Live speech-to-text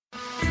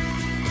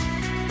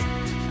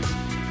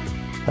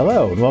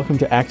Hello, and welcome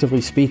to Actively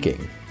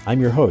Speaking.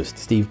 I'm your host,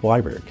 Steve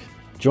Bleiberg.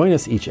 Join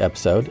us each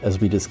episode as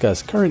we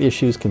discuss current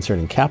issues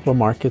concerning capital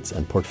markets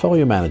and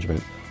portfolio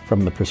management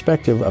from the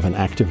perspective of an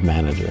active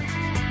manager.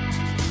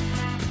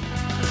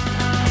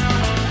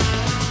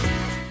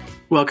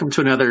 Welcome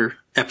to another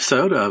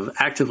episode of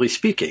Actively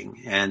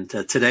Speaking. And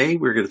today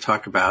we're going to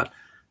talk about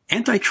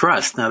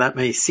antitrust. Now, that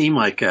may seem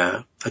like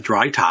a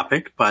dry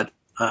topic, but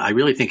I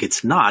really think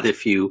it's not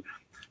if you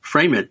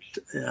frame it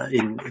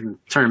in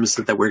terms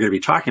that we're going to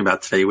be talking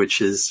about today, which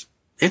is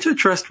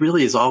antitrust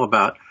really is all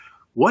about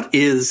what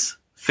is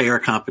fair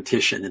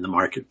competition in the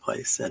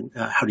marketplace and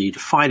how do you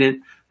define it?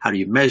 How do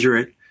you measure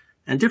it?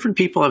 And different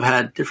people have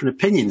had different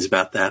opinions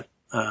about that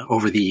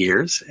over the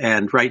years.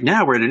 And right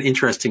now we're at an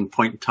interesting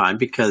point in time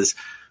because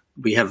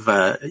we have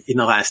in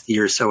the last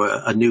year or so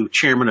a new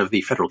chairman of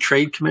the Federal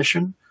Trade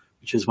Commission,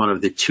 which is one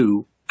of the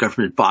two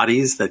government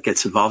bodies that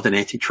gets involved in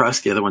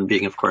antitrust, the other one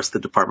being, of course, the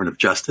Department of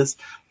Justice.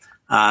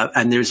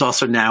 And there's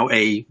also now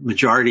a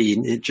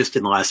majority just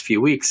in the last few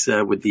weeks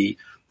with the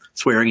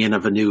swearing in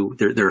of a new,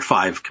 there are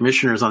 5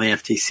 commissioners on the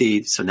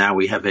FTC. So now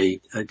we have a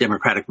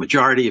Democratic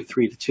majority of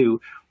 3-2.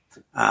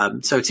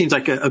 So it seems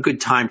like a good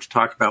time to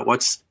talk about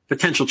what's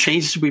potential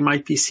changes we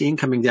might be seeing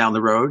coming down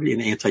the road in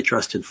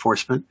antitrust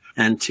enforcement.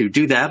 And to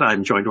do that,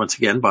 I'm joined once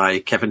again by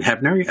Kevin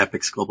Hebner,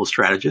 Epic's global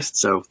strategist.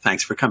 So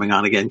thanks for coming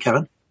on again,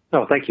 Kevin.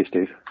 Oh, thank you,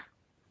 Steve.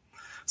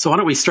 So why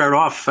don't we start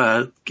off,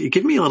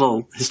 give me a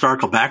little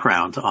historical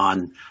background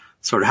on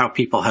sort of how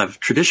people have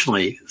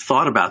traditionally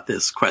thought about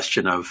this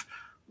question of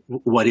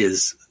what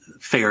is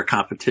fair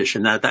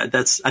competition.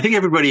 That's, I think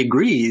everybody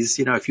agrees,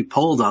 you know, if you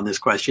polled on this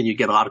question, you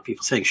get a lot of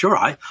people saying, sure,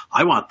 I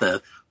want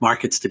the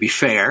markets to be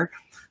fair,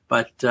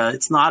 but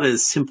it's not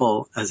as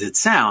simple as it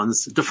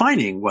sounds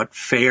defining what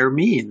fair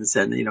means.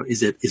 And, you know,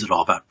 is it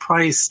all about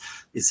price?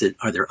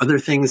 Are there other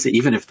things that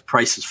even if the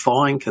price is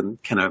falling, can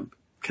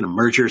a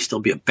merger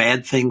still be a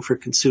bad thing for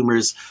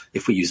consumers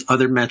if we use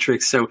other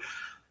metrics? So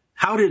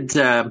how did,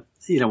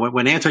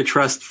 when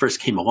antitrust first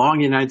came along in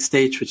the United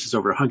States, which is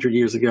over 100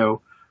 years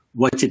ago,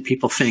 what did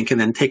people think?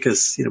 And then take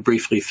us,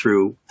 briefly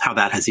through how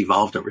that has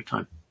evolved over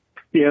time.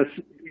 Yes.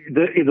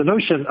 The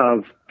notion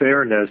of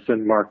fairness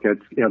in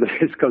markets,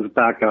 this goes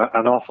back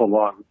an awful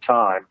long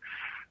time.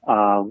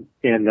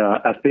 In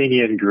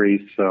Athenian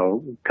Greece,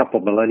 so a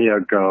couple millennia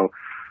ago,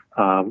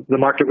 the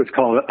market was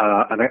called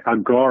an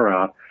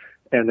agora.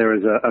 And there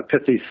was a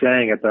pithy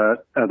saying at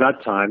that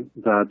time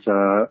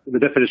that the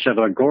definition of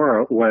an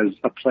agora was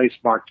a place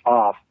marked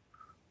off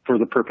for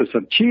the purpose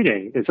of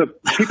cheating. And so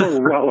people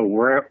were well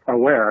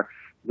aware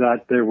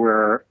that there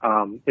were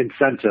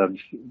incentives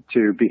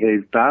to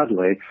behave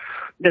badly.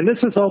 And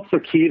this is also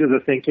key to the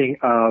thinking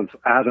of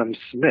Adam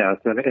Smith,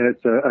 and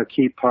it's a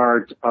key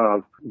part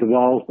of the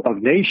Wealth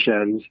of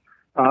Nations,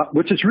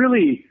 which has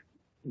really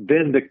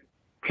been the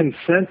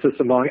consensus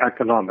among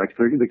economics,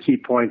 the key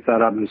points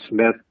that Adam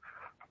Smith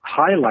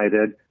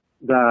highlighted,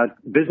 that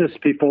business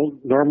people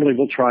normally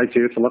will try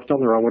to, if they're left on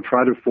their own, will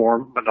try to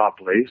form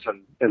monopolies,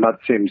 and that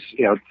seems,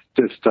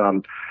 just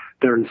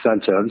their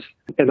incentives.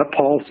 And the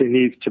policy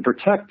needs to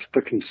protect the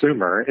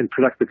consumer and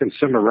protect the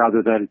consumer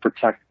rather than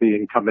protect the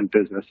incumbent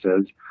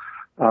businesses.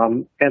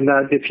 And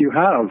that if you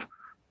have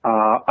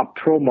a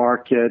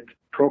pro-market,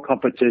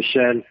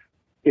 pro-competition,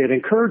 it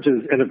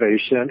encourages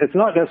innovation. It's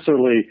not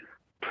necessarily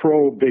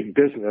pro-big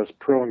business,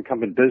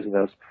 pro-incumbent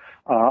business,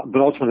 but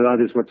ultimately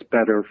that is what's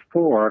better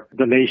for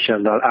the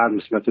nation that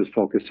Adam Smith is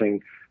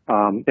focusing,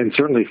 and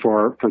certainly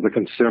for the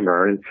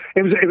consumer. And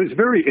it was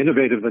very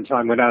innovative at the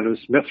time when Adam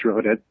Smith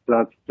wrote it,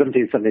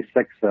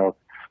 1776, so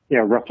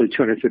roughly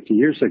 250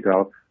 years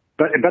ago.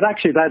 But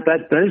actually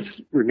that does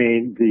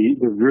remain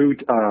the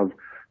root of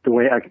the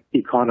way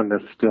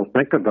economists still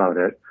think about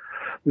it.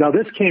 Now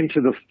this came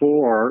to the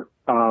fore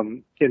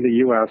in the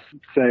U.S.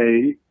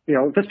 say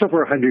just over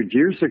 100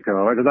 years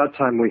ago, and at that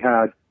time we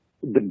had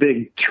the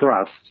big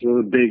trusts,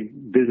 the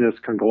big business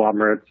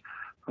conglomerates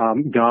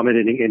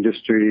dominating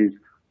industries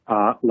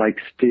like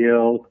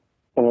steel,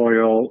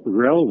 oil,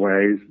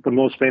 railways. The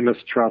most famous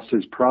trust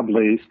is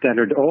probably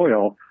Standard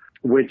Oil,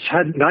 which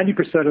had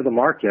 90% of the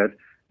market.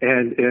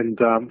 And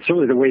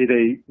certainly the way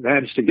they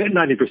managed to get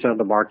 90% of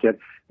the market,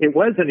 it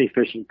was an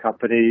efficient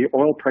company.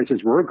 Oil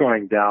prices were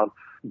going down,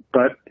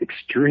 but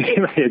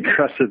extremely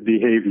aggressive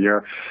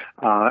behavior.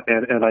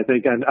 And I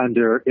think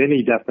under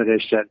any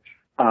definition,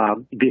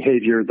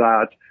 behavior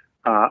that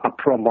a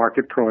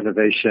pro-market,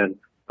 pro-innovation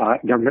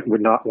government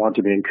would not want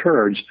to be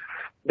encouraged.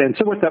 And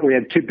so with that, we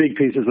had 2 big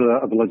pieces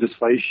of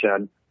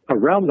legislation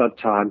around that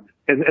time.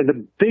 And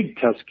the big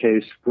test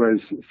case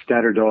was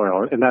Standard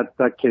Oil. And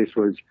that case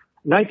was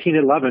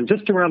 1911,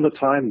 just around the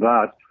time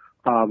that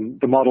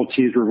the Model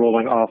Ts were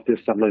rolling off the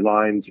assembly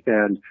lines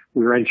and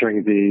we were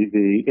entering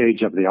the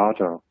age of the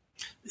auto.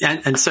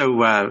 And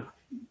so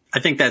I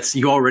think that's,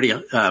 you already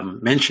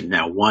mentioned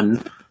now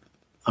one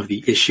of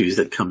the issues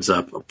that comes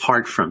up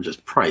apart from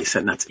just price,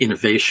 and that's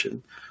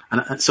innovation.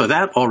 And so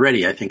that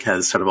already, I think,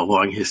 has sort of a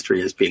long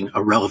history as being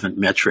a relevant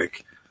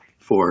metric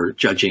for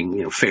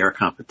judging, fair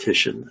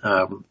competition.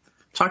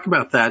 Talk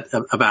about that,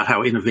 about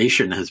how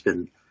innovation has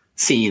been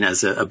seen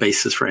as a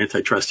basis for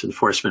antitrust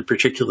enforcement,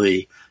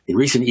 particularly in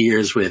recent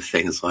years with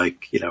things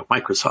like,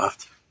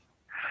 Microsoft.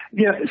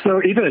 Yeah,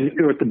 so even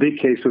with the big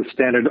case with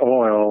Standard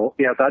Oil,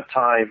 at that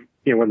time,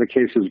 when the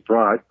case was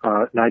brought,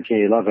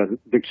 1911,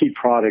 the key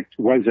product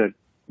wasn't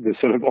the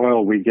sort of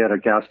oil we get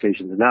at gas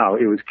stations now.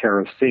 It was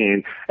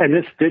kerosene. And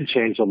this did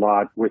change a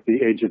lot with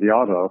the age of the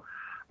auto.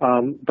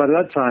 But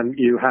at that time,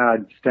 you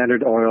had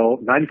Standard Oil,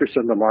 90%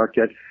 of the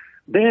market.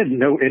 They had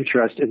no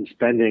interest in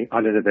spending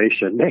on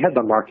innovation. They had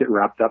the market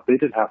wrapped up. They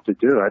didn't have to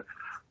do it.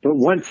 But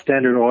once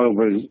Standard Oil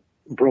was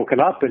broken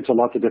up into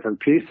lots of different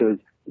pieces,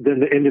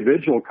 then the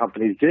individual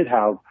companies did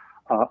have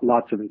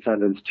lots of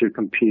incentives to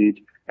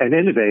compete and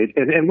innovate.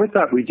 And with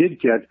that, we did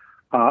get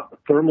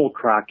thermal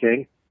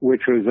cracking,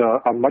 which was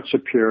a much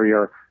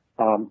superior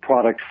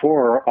product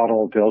for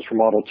automobiles, for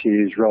Model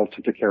Ts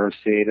relative to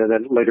kerosene. And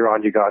then later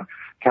on, you got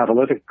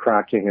catalytic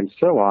cracking and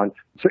so on.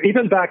 So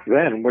even back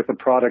then, with a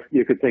product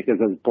you could think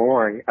is as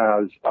boring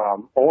as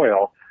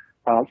oil,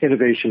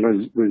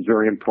 innovation was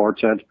very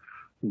important.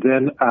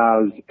 Then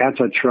as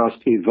antitrust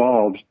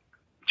evolved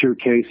through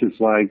cases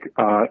like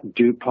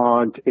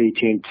DuPont,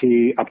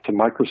 AT&T, up to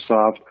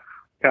Microsoft,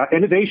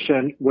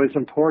 innovation was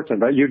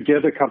important. Right? You'd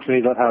get a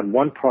company that had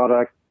one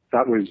product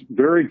that was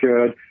very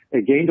good.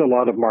 It gained a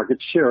lot of market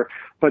share,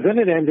 but then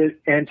it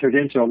entered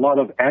into a lot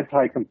of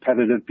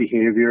anti-competitive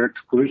behavior,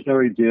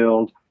 exclusionary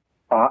deals,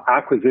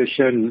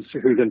 acquisitions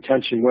whose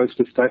intention was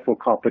to stifle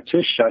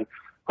competition,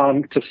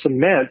 to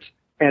cement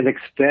and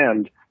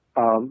extend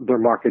their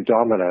market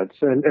dominance.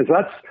 And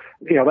that's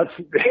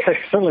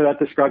certainly that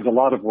describes a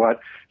lot of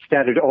what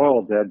Standard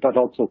Oil did, but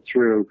also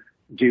through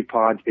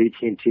DuPont,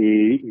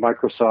 AT&T,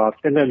 Microsoft,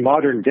 and then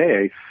modern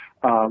day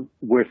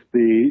with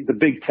the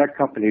big tech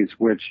companies,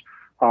 which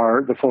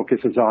are the focus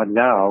is on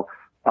now,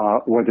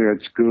 whether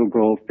it's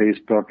Google,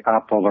 Facebook,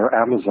 Apple, or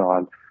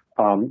Amazon.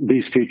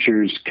 These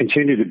features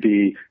continue to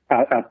be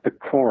at the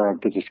core of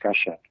the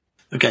discussion.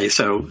 Okay,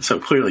 so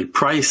clearly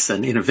price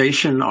and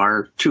innovation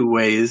are two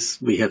ways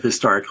we have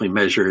historically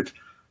measured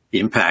the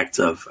impact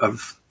of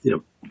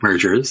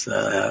mergers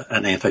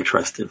and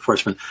antitrust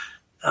enforcement.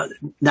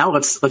 Now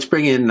let's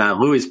bring in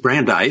Louis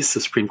Brandeis,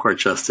 the Supreme Court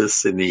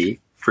Justice in the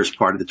first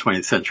part of the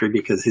 20th century,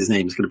 because his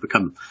name is going to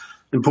become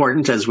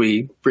important as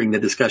we bring the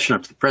discussion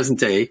up to the present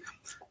day.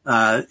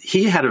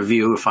 He had a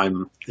view, if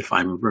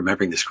I'm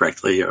remembering this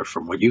correctly, or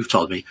from what you've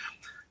told me,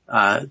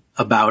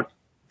 about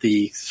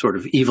the sort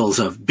of evils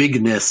of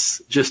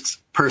bigness,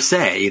 just per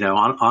se,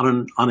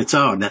 on its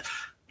own.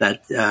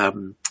 That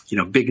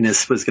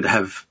bigness was going to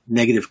have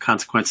negative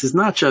consequences,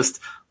 not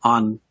just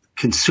on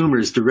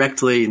consumers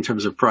directly in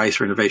terms of price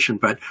or innovation,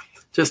 but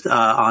just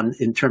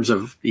in terms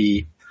of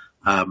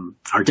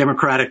our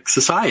democratic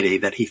society.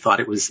 That he thought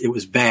it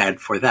was bad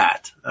for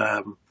that.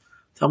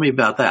 Tell me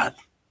about that.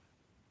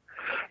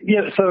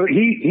 Yeah, so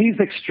he's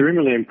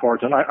extremely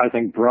important, I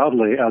think,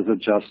 broadly as a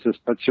justice,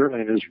 but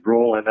certainly in his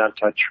role in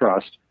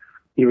antitrust.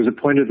 He was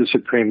appointed to the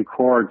Supreme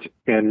Court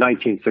in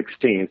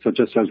 1916, so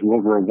just as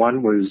World War I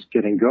was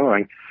getting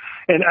going.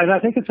 And I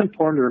think it's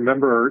important to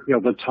remember,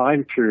 the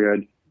time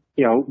period,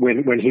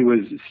 when he was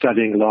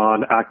studying law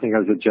and acting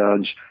as a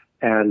judge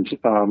and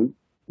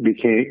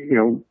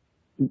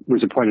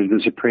was appointed to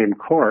the Supreme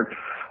Court.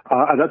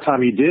 At that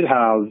time, he did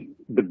have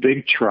the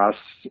big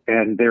trusts,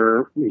 and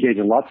they're engaged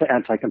in lots of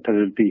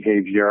anti-competitive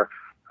behavior,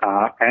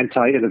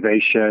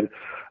 anti-innovation.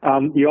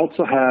 You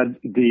also had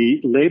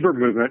the labor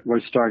movement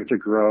was starting to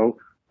grow.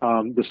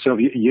 The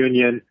Soviet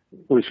Union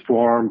was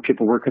formed.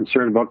 People were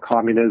concerned about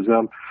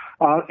communism.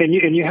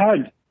 And you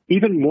had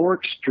even more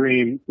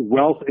extreme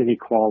wealth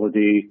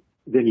inequality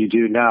than you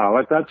do now.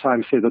 At that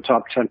time, say the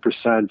top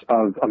 10%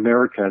 of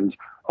Americans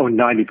own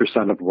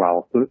 90% of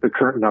wealth. The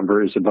current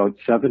number is about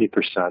 70%.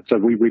 So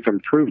we've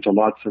improved a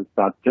lot since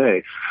that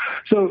day.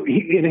 So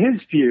in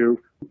his view,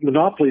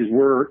 monopolies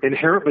were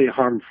inherently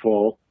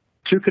harmful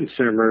to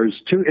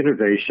consumers, to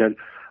innovation,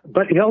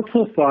 but he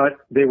also thought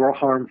they were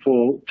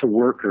harmful to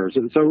workers.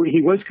 And so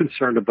he was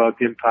concerned about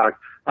the impact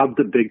of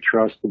the big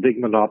trusts, the big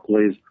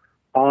monopolies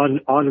on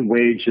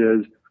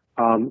wages,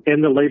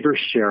 and the labor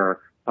share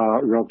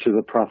relative to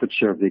the profit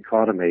share of the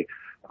economy.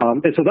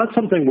 And so that's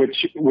something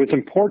which was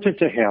important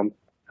to him.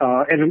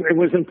 And it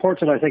was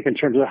important, I think, in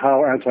terms of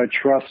how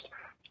antitrust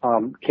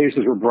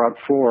cases were brought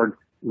forward,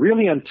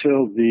 really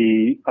until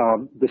the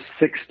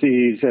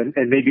 60s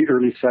and maybe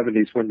early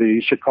 70s, when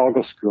the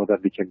Chicago School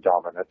then became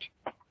dominant.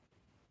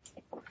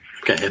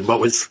 Okay, and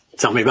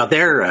tell me about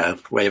their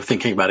way of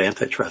thinking about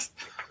antitrust.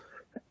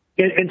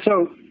 And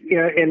so,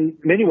 in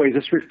many ways,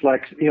 this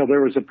reflects,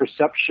 there was a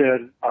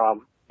perception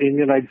in the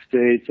United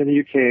States, in the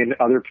UK, and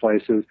other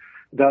places,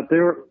 that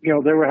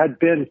there had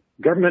been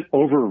government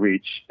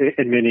overreach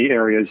in many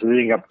areas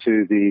leading up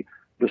to the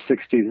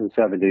 60s and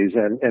 70s.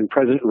 And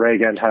President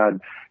Reagan had,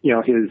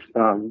 his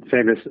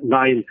famous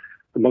 9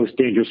 most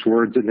dangerous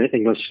words in the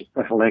English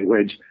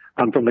language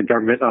from the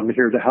government, I'm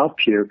here to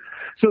help you.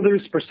 So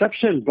there's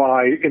perception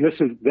and this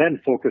is then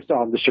focused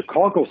on the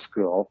Chicago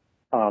School,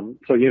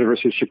 so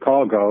University of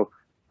Chicago,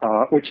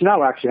 which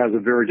now actually has a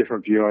very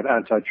different view on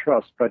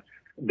antitrust. But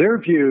their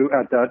view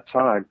at that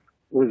time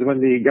was when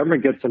the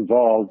government gets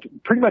involved.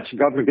 Pretty much the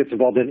government gets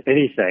involved in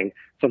anything.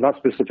 So not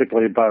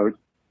specifically about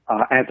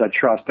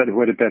antitrust, but it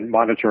would have been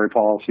monetary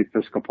policy,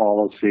 fiscal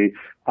policy,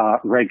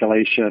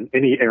 regulation,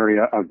 any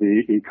area of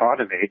the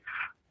economy,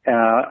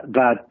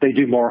 that they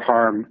do more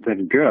harm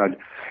than good.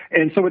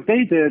 And so what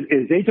they did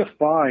is they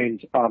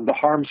defined the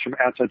harms from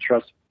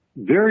antitrust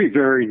very,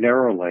 very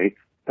narrowly.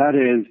 That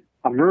is,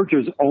 a merger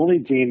is only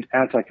deemed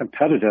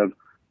anti-competitive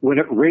when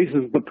it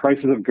raises the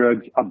prices of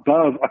goods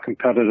above a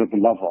competitive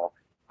level.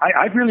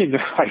 I really no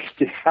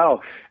idea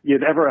how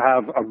you'd ever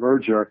have a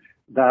merger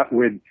that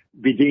would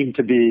be deemed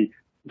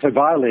to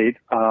violate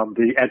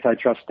the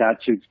antitrust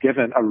statutes,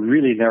 given a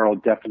really narrow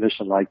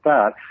definition like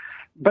that.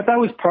 But that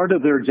was part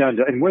of their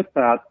agenda. And with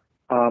that,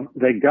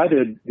 they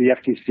gutted the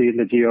FTC and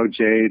the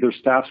DOJ. Their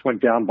staffs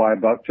went down by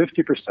about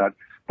 50%.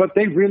 But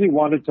they really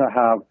wanted to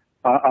have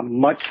a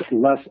much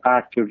less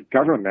active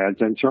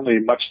government and certainly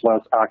much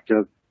less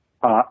active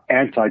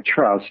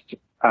antitrust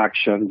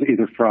actions,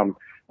 either from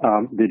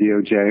the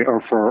DOJ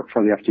or for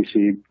the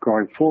FTC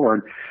going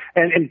forward.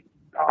 And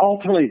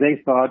ultimately,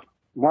 they thought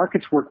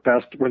markets work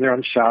best when they're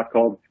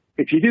unshackled.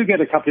 If you do get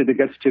a company that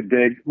gets too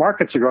big,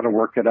 markets are going to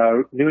work it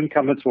out. New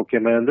incumbents will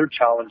come in, they'll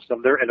challenge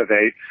them, they'll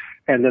innovate,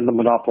 and then the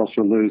monopolists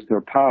will lose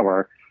their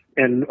power.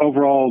 And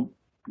overall,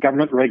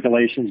 government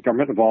regulations,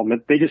 government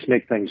involvement, they just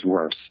make things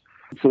worse.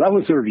 So that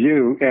was their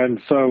view. And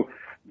so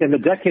in the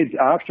decades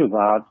after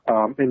that,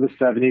 in the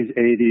 70s,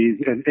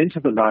 80s, and into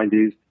the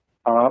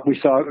 90s, we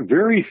saw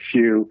very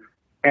few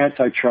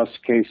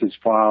antitrust cases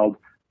filed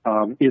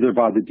either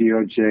by the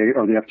DOJ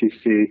or the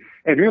FTC.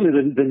 And really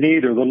the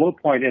need or the low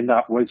point in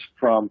that was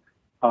from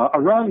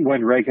around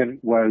when Reagan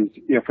was,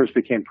 first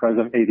became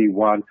president,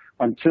 81,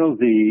 until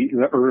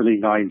the early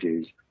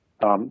 90s.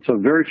 So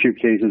very few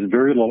cases,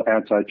 very little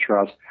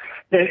antitrust.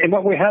 And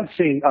what we have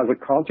seen as a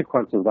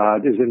consequence of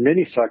that is in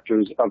many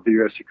sectors of the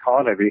U.S.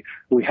 economy,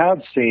 we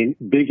have seen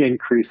big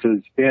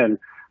increases in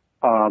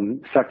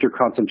sector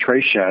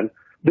concentration.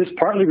 This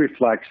partly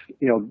reflects,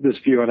 this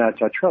view on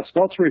antitrust. It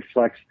also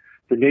reflects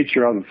the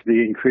nature of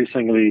the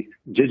increasingly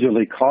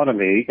digital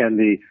economy and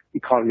the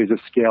economies of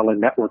scale and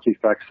network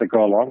effects that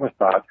go along with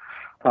that.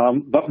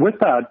 But with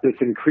that, this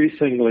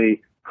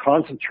increasingly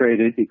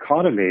concentrated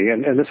economy,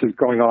 and this is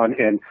going on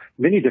in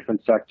many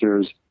different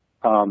sectors,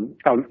 in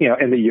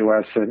the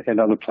U.S. and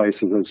other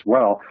places as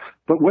well.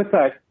 But with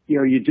that,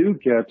 you do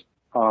get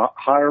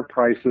higher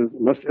prices,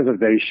 less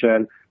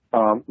innovation,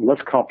 less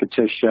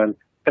competition,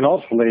 and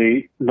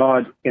ultimately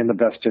not in the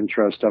best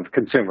interest of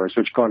consumers,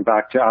 which, going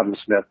back to Adam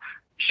Smith,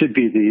 should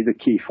be the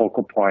key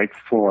focal point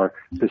for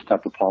this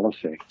type of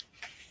policy.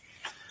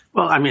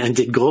 Well, I mean, and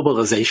did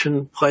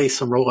globalization play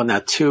some role in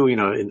that too?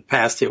 In the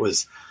past, it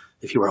was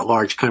if you were a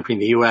large company in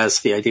the U.S.,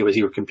 the idea was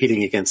you were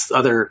competing against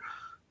other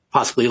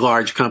possibly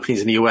large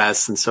companies in the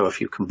U.S. And so if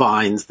you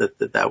combined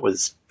that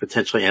was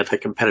potentially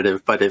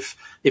anti-competitive. But if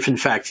in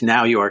fact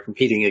now you are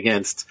competing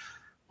against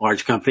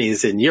large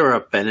companies in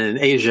Europe and in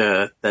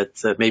Asia,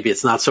 that maybe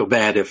it's not so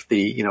bad if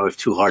if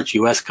two large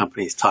U.S.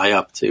 companies tie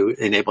up to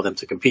enable them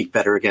to compete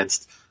better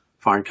against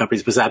foreign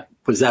companies. Was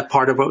that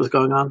part of what was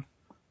going on?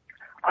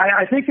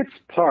 I think it's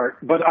part,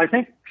 but I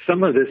think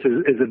some of this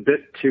is a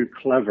bit too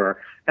clever.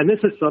 And this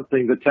is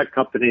something the tech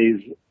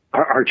companies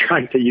are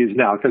trying to use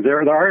now, because there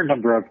are a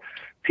number of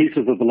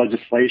pieces of the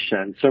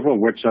legislation, several of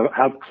which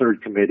have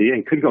cleared committee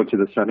and could go to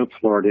the Senate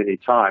floor at any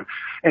time.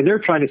 And they're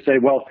trying to say,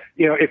 well,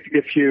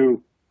 if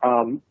you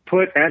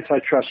put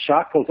antitrust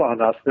shackles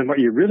on us, then what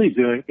you're really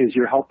doing is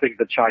you're helping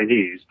the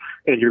Chinese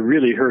and you're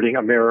really hurting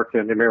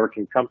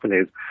American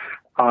companies.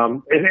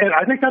 And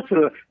I think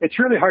it's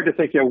really hard to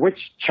think, which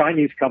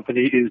Chinese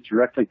company is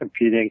directly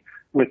competing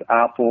with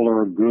Apple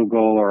or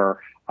Google or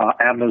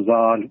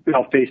Amazon,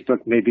 Facebook,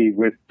 maybe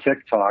with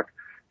TikTok.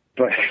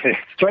 But it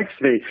strikes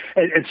me,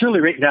 and certainly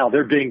right now,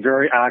 they're being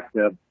very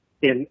active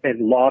in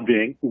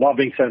lobbying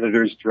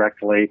senators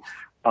directly,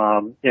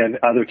 and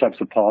other types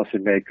of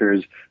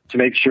policymakers to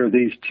make sure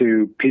these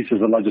two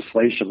pieces of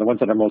legislation, the ones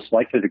that are most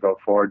likely to go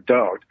forward,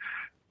 don't.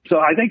 So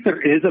I think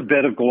there is a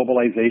bit of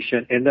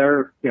globalization in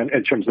there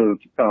in terms of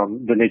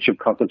the nature of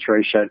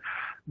concentration.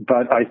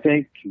 But I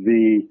think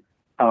the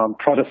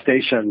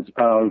protestations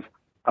of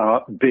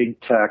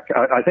big tech,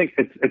 I think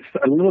it's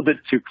a little bit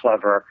too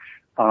clever.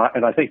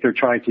 And I think they're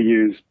trying to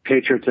use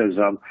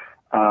patriotism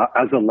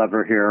as a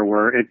lever here,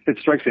 where it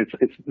strikes me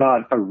it's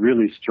not a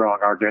really strong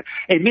argument.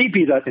 It may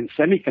be that in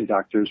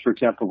semiconductors, for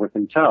example, with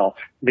Intel,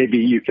 maybe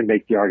you can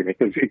make the argument,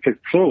 because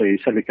clearly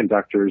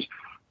semiconductors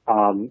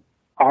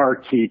are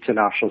key to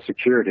national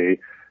security.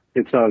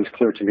 It's not as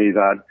clear to me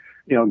that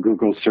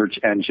Google's search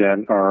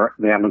engine or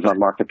the Amazon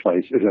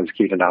marketplace is as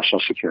key to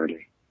national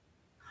security.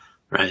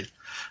 Right.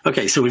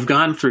 Okay. So we've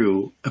gone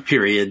through a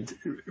period,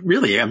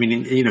 really, I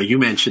mean, you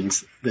mentioned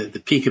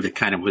the peak of it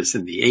kind of was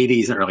in the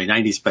 80s and early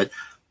 90s, but,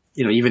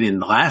 even in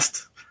the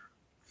last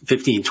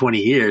 15, 20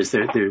 years,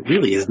 there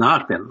really has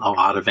not been a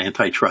lot of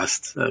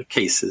antitrust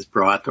cases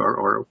brought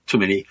or too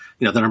many.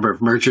 The number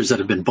of mergers that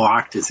have been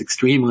blocked is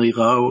extremely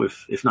low,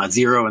 if not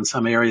zero in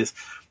some areas.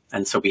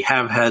 And so we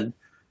have had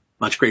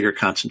much greater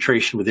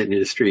concentration within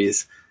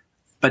industries.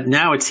 But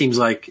now it seems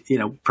like,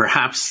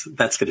 perhaps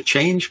that's going to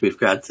change. We've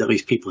got at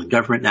least people in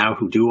government now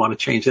who do want to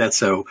change that.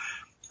 So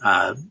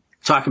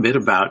talk a bit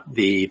about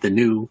the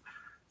new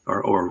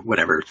or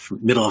whatever,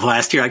 middle of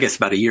last year, I guess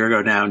about a year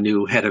ago now,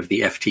 new head of the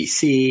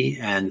FTC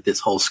and this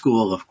whole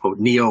school of, quote,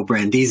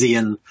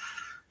 neo-Brandesian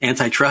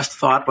antitrust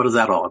thought. What is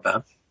that all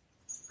about?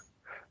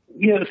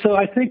 Yeah, so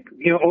I think,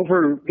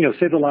 over,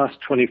 say the last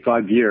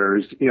 25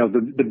 years,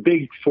 the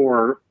big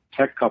four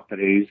tech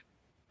companies,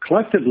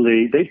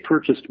 collectively, they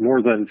purchased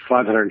more than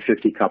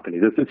 550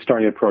 companies. It's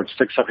starting to approach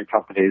 600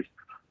 companies.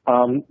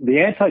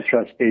 The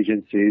antitrust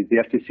agencies, the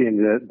FTC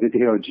and the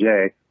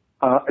DOJ,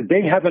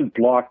 they haven't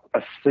blocked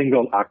a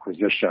single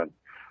acquisition.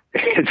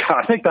 And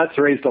I think that's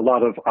raised a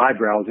lot of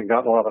eyebrows and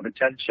gotten a lot of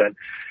attention.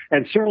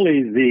 And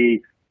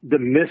certainly the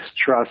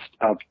mistrust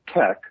of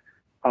tech,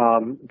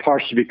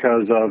 partially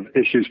because of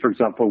issues, for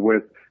example,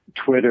 with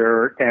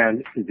Twitter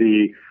and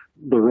the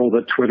role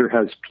that Twitter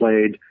has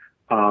played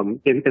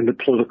in the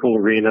political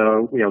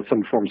arena,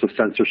 some forms of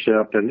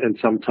censorship and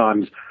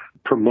sometimes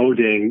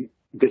promoting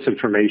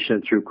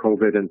disinformation through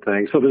COVID and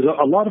things. So there's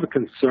a lot of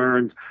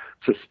concerns,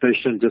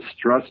 suspicion,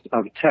 distrust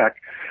of tech.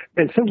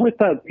 And so with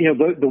that,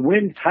 the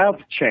winds have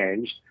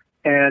changed,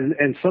 and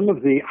some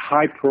of the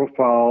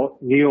high-profile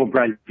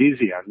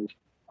neo-Brandesians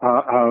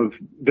have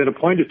been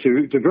appointed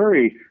to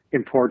very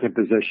important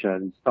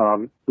positions.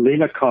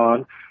 Lina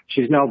Khan,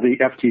 she's now the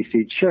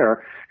FTC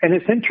chair. And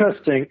it's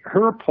interesting,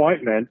 her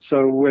appointment,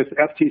 so with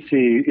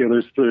FTC,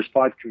 there's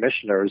 5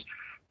 commissioners.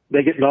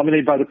 They get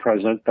nominated by the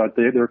president, but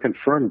they're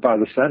confirmed by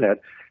the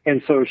Senate.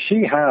 And so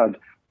she had,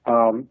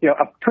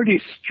 a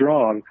pretty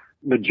strong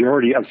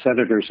majority of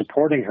senators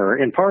supporting her.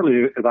 And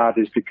partly that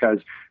is because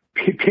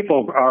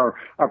people are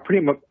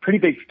pretty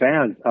big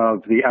fans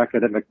of the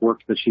academic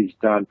work that she's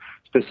done,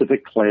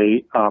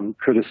 specifically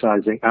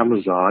criticizing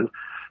Amazon.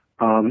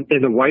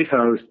 In the White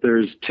House,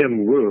 there's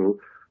Tim Wu,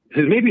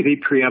 who's maybe the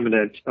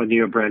preeminent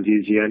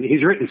neo-Brandesian.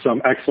 He's written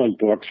some excellent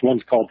books.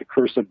 One's called The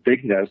Curse of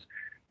Bigness,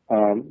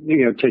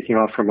 taking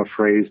off from a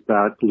phrase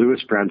that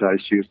Louis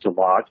Brandeis used a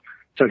lot.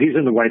 So he's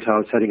in the White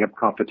House heading up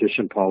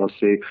competition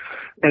policy.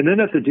 And then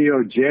at the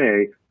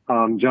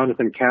DOJ,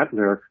 Jonathan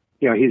Kantner,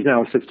 he's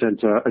now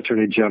Assistant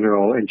Attorney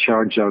General in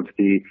charge of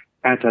the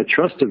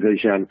antitrust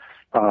division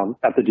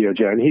at the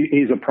DOJ, and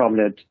he's a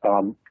prominent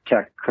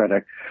tech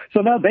critic.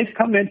 So now they've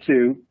come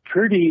into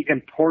pretty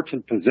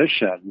important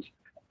positions,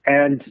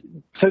 and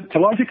to a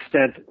large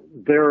extent,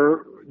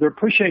 they're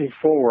pushing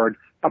forward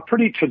a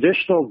pretty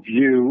traditional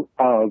view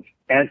of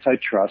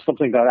antitrust,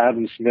 something that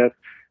Adam Smith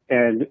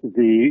and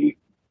the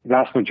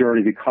vast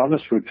majority of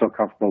economists would feel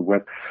comfortable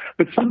with.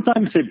 But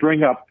sometimes they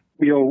bring up,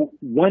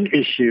 one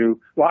issue,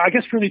 well, I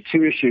guess really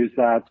 2 issues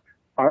that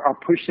are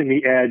pushing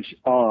the edge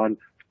on,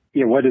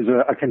 what is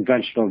a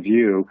conventional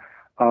view.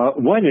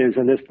 One is,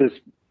 and this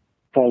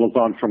follows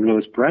on from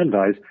Louis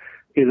Brandeis,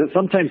 is that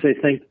sometimes they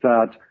think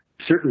that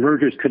certain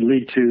mergers could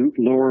lead to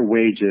lower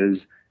wages,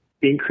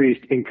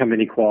 increased income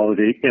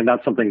inequality, and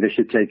that's something they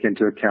should take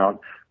into account.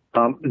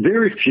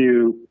 Very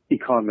few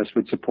economists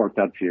would support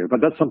that view,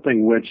 but that's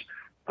something which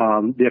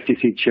the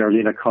FTC chair,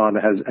 Lina Khan,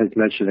 has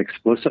mentioned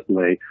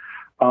explicitly.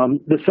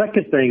 The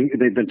second thing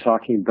they've been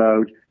talking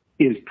about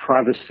is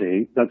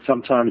privacy, that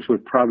sometimes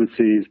with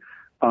privacies,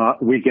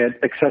 we get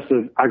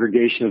excessive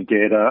aggregation of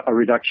data, a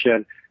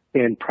reduction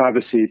in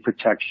privacy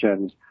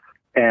protections,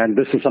 and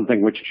this is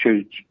something which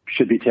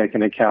should be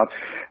taken into account.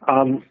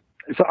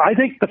 So I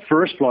think the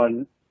first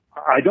one,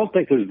 I don't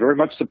think there's very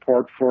much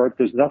support for it.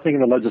 There's nothing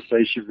in the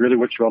legislation really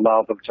which will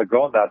allow them to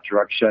go in that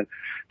direction.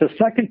 The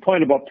second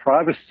point about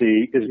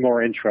privacy is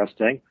more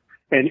interesting.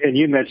 And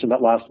you mentioned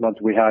that last month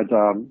we had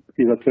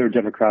the third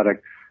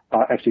Democratic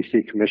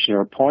FTC commissioner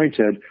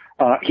appointed.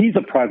 He's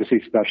a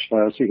privacy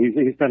specialist.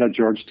 He's been at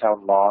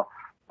Georgetown Law,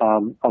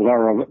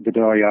 Alvaro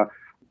Bedoya.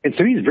 And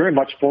so he's very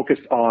much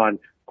focused on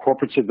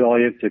corporate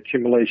surveillance,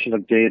 accumulation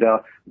of data,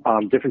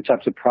 different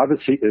types of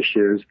privacy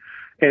issues.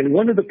 And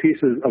one of the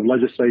pieces of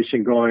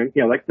legislation going,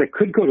 that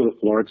could go to the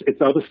floor,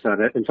 it's out of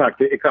Senate. In fact,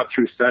 it got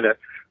through Senate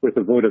with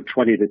a vote of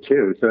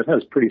 20-2, so it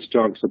has pretty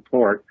strong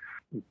support.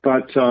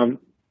 But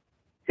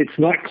it's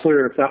not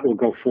clear if that will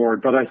go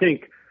forward. But I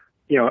think,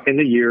 in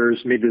the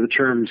years, maybe the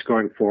terms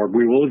going forward,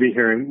 we will be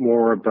hearing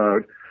more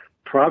about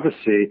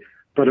privacy.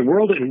 But a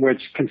world in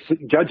which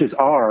judges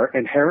are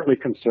inherently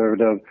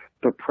conservative,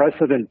 but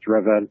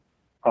precedent-driven,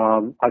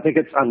 I think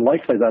it's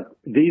unlikely that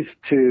these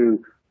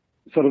 2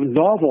 sort of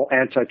novel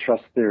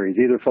antitrust theories,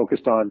 either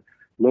focused on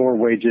lower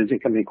wages,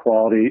 income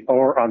inequality,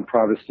 or on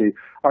privacy,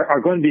 are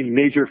going to be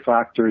major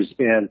factors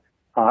in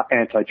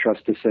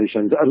antitrust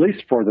decisions, at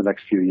least for the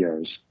next few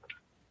years.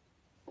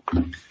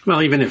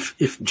 Well, even if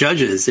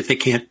they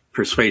can't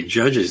persuade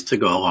judges to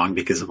go along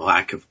because of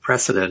lack of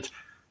precedent,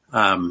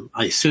 I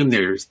assume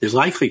there's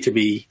likely to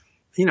be,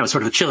 sort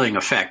of a chilling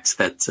effect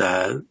that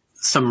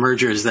some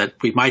mergers that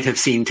we might have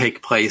seen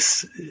take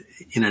place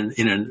in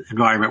an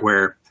environment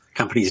where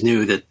companies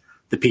knew that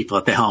the people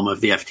at the helm of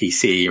the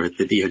FTC or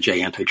the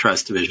DOJ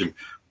antitrust division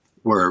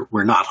were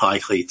not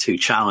likely to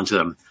challenge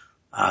them.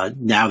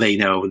 Now they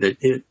know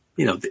that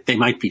they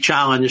might be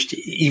challenged,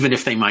 even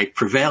if they might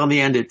prevail in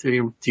the end.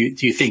 Do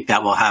you think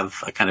that will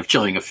have a kind of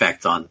chilling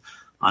effect on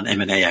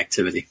M&A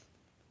activity?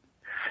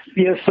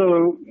 Yeah,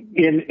 so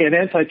in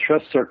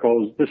antitrust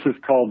circles, this is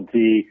called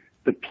the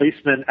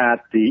policeman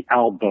at the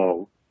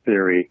elbow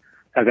theory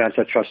of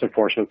antitrust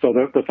enforcement. So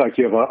the fact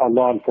you have a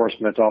law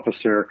enforcement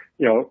officer,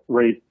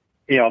 right,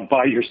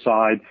 by your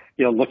side,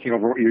 looking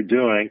over what you're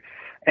doing.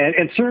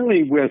 And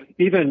certainly with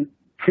even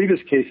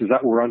previous cases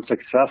that were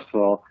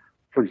unsuccessful,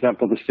 for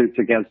example, the suits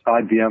against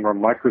IBM or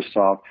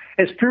Microsoft,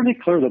 it's fairly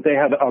clear that they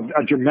had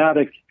a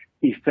dramatic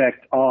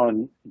effect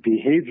on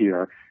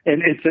behavior.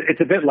 And it's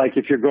a bit like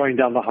if you're going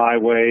down the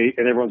highway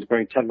and everyone's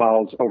going 10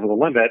 miles over the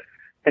limit,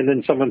 and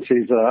then someone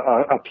sees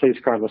a police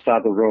car on the side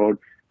of the road,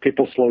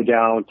 people slow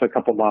down to a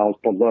couple miles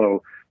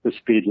below the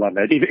speed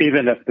limit,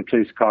 even if the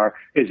police car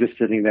is just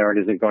sitting there and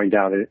isn't going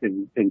down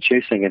and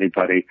chasing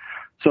anybody.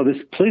 So this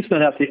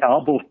policeman at the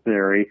elbow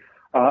theory,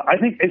 I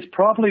think is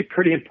probably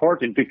pretty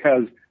important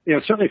because,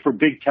 certainly for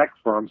big tech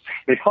firms,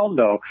 they all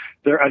know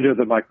they're under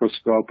the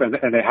microscope and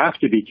they have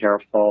to be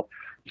careful.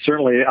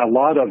 Certainly a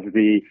lot of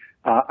the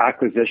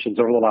acquisitions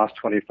over the last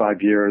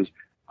 25 years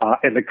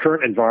in the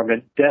current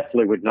environment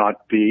definitely would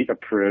not be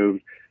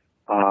approved.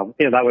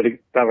 That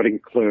would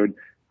include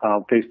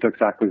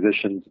Facebook's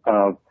acquisitions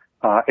of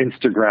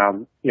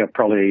Instagram,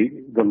 probably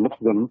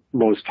the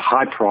most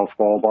high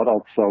profile, but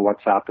also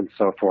WhatsApp and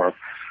so forth.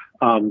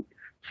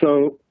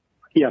 So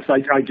yes,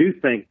 I do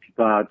think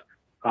that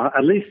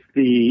at least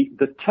the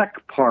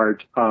tech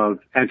part of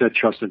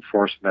antitrust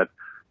enforcement,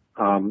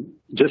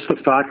 just the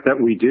fact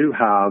that we do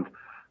have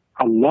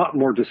a lot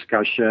more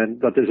discussion,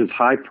 that this is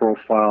high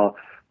profile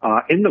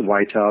in the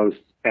White House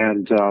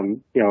and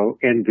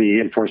in the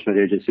enforcement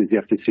agencies, the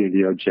FTC and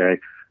DOJ,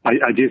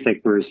 I do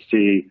think we'll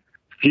see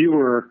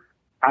fewer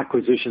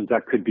acquisitions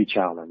that could be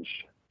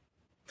challenged.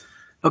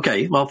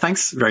 Okay. Well,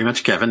 thanks very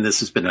much, Kevin. This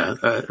has been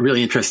a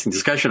really interesting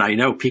discussion. I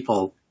know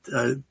people,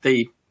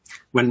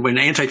 when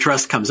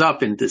antitrust comes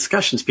up in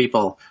discussions,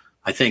 people,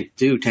 I think,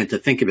 do tend to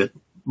think of it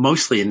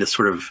mostly in this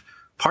sort of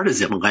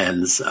partisan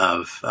lens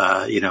of,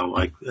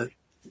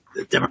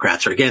 the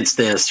Democrats are against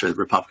this or the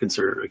Republicans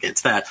are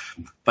against that.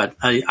 But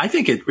I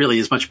think it really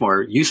is much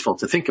more useful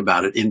to think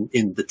about it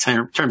in the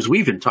terms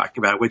we've been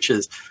talking about, which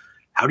is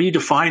how do you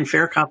define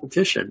fair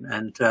competition?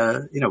 And,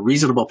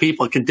 reasonable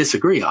people can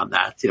disagree on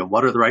that.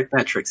 What are the right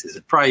metrics? Is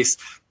it price?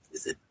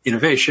 Is it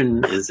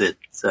innovation? Is it,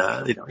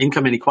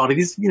 income inequality?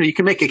 These, you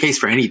can make a case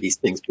for any of these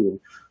things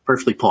being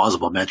perfectly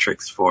plausible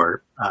metrics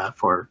for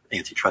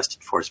antitrust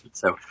enforcement.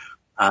 So,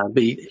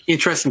 be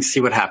interesting to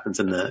see what happens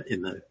in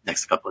the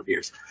next couple of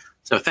years.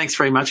 So thanks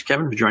very much,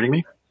 Kevin, for joining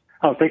me.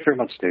 Oh, thanks very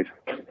much, Steve.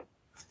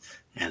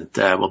 And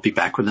we'll be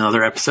back with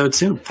another episode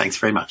soon. Thanks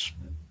very much.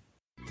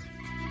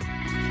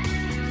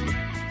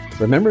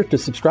 Remember to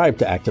subscribe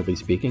to Actively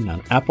Speaking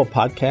on Apple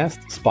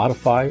Podcasts,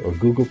 Spotify, or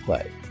Google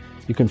Play.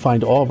 You can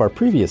find all of our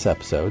previous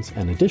episodes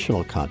and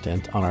additional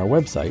content on our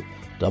website,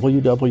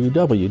 www.eipny.com.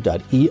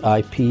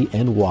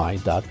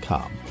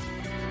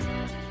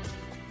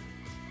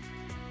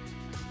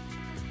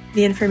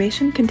 The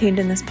information contained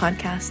in this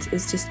podcast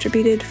is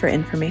distributed for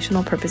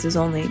informational purposes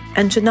only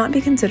and should not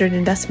be considered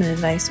investment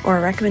advice or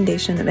a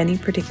recommendation of any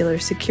particular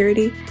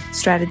security,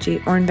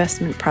 strategy, or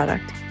investment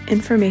product.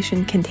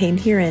 Information contained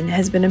herein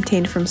has been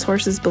obtained from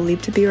sources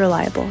believed to be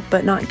reliable,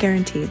 but not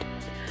guaranteed.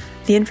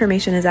 The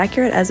information is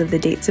accurate as of the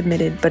date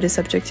submitted, but is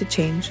subject to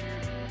change.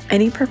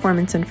 Any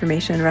performance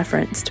information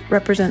referenced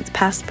represents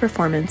past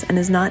performance and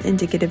is not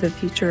indicative of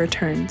future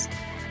returns.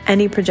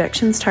 Any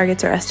projections,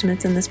 targets, or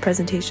estimates in this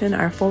presentation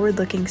are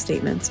forward-looking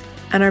statements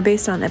and are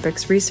based on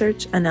Epic's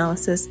research,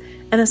 analysis,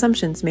 and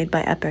assumptions made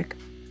by Epic.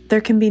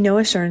 There can be no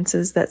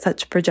assurances that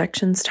such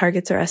projections,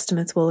 targets, or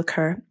estimates will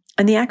occur,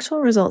 and the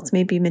actual results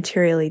may be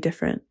materially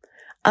different.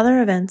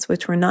 Other events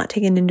which were not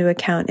taken into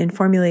account in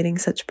formulating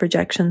such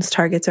projections,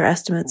 targets, or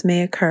estimates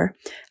may occur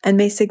and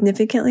may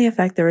significantly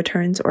affect the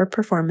returns or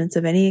performance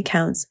of any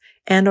accounts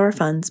and/or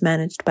funds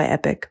managed by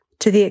Epic.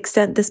 To the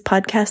extent this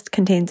podcast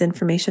contains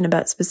information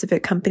about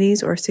specific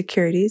companies or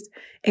securities,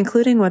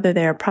 including whether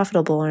they are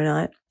profitable or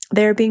not,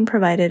 they are being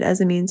provided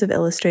as a means of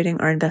illustrating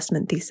our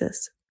investment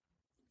thesis.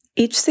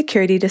 Each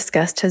security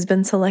discussed has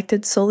been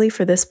selected solely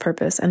for this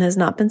purpose and has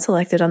not been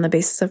selected on the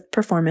basis of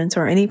performance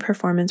or any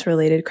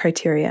performance-related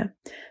criteria.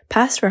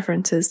 Past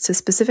references to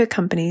specific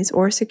companies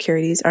or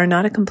securities are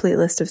not a complete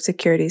list of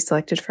securities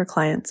selected for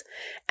clients,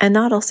 and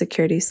not all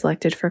securities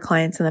selected for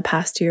clients in the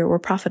past year were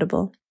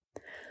profitable.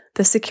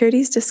 The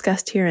securities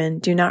discussed herein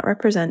do not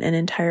represent an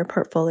entire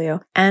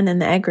portfolio and, in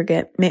the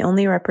aggregate, may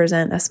only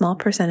represent a small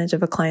percentage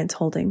of a client's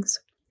holdings.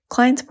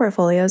 Clients'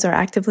 portfolios are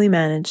actively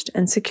managed,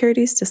 and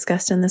securities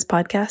discussed in this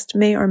podcast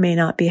may or may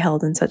not be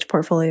held in such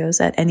portfolios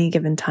at any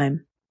given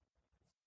time.